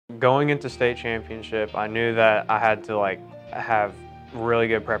Going into state championship, I knew that I had to have really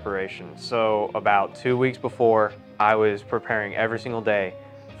good preparation. So about 2 weeks before, I was preparing every single day,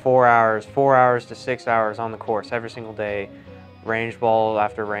 4 hours to 6 hours on the course every single day, range ball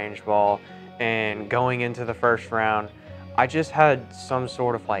after range ball. And going into the first round, I just had some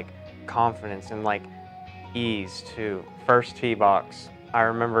sort of confidence and ease too. First tee box, I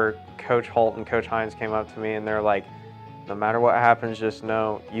remember Coach Holt and Coach Hines came up to me and they're like, no matter what happens, just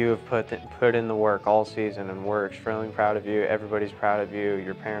know you have put in the work all season, and we're extremely proud of you. Everybody's proud of you.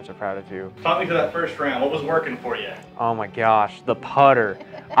 Your parents are proud of you. Talk me through that first round. What was working for you? Oh my gosh, the putter.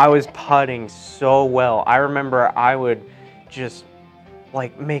 I was putting so well. I remember I would just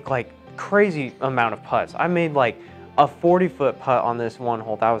make crazy amount of putts. I made a 40-foot putt on this one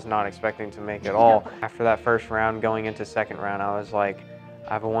hole that I was not expecting to make at all. After that first round, going into second round, I was like,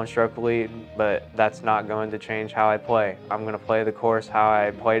 I have a one-stroke lead, but that's not going to change how I play. I'm going to play the course how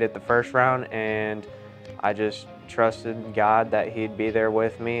I played it the first round, and I just trusted God that He'd be there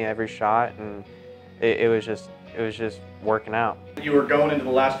with me every shot, and it was just working out. You were going into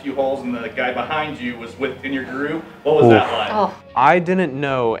the last few holes, and the guy behind you was within your group. What was that like? Oh. I didn't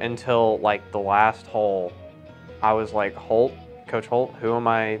know until the last hole. I was like, Holt, Coach Holt, who am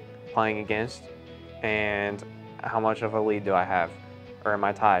I playing against, and how much of a lead do I have? Or am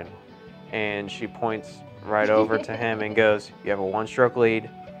I tied? And she points right over to him and goes, you have a one-stroke lead,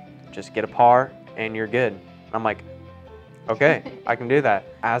 just get a par and you're good. I'm like, okay, I can do that.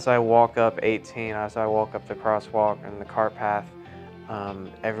 As I walk up 18, as I walk up the crosswalk and the cart path,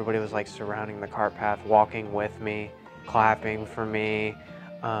 everybody was surrounding the cart path, walking with me, clapping for me.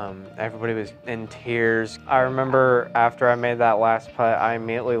 Everybody was in tears. I remember after I made that last putt, I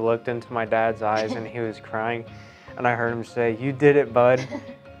immediately looked into my dad's eyes and he was crying. And I heard him say, you did it, bud.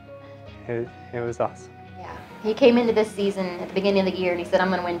 It was awesome. Yeah, he came into this season at the beginning of the year and he said, I'm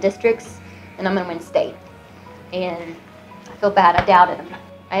going to win districts and I'm going to win state. And I feel bad, I doubted him.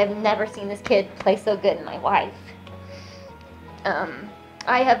 I have never seen this kid play so good in my life.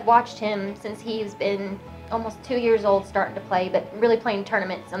 I have watched him since he's been almost 2 years old starting to play, but really playing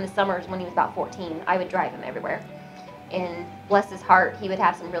tournaments in the summers when he was about 14. I would drive him everywhere. And bless his heart, he would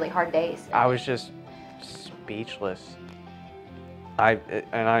have some really hard days. I was just speechless.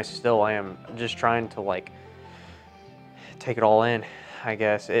 I still am, just trying to take it all in, I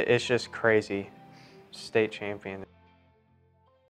guess. It's just crazy. State champion.